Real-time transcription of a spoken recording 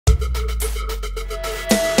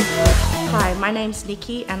Hi, my name's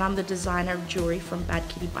Nikki and I'm the designer of jewellery from Bad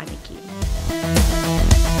Kitty by Nikki.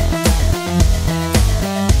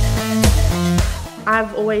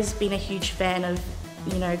 I've always been a huge fan of,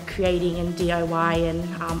 creating and DIY,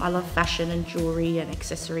 and I love fashion and jewellery and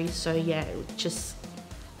accessories, so yeah, it just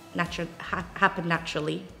happened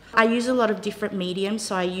naturally. I use a lot of different mediums,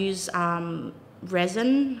 so I use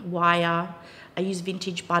resin, wire, I use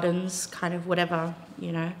vintage buttons, kind of whatever,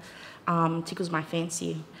 tickles my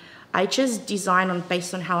fancy. I just design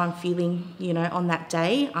based on how I'm feeling, on that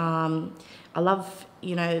day. I love,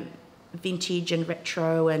 vintage and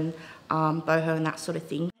retro and boho and that sort of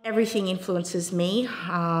thing. Everything influences me.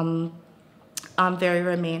 I'm very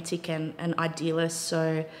romantic and idealist,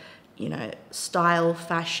 so, style,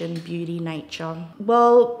 fashion, beauty, nature.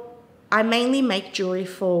 Well, I mainly make jewellery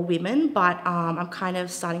for women, but I'm kind of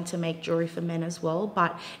starting to make jewellery for men as well,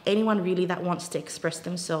 but anyone really that wants to express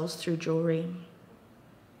themselves through jewellery.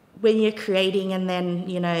 When you're creating and then,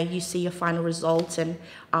 you see your final result and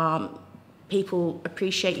people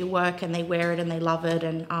appreciate your work and they wear it and they love it,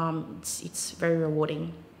 and it's very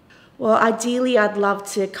rewarding. Well, ideally, I'd love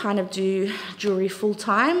to kind of do jewellery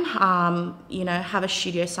full-time, have a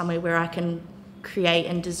studio somewhere where I can create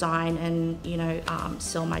and design and,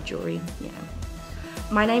 sell my jewellery.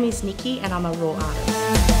 My name is Nikki and I'm a raw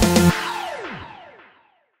artist.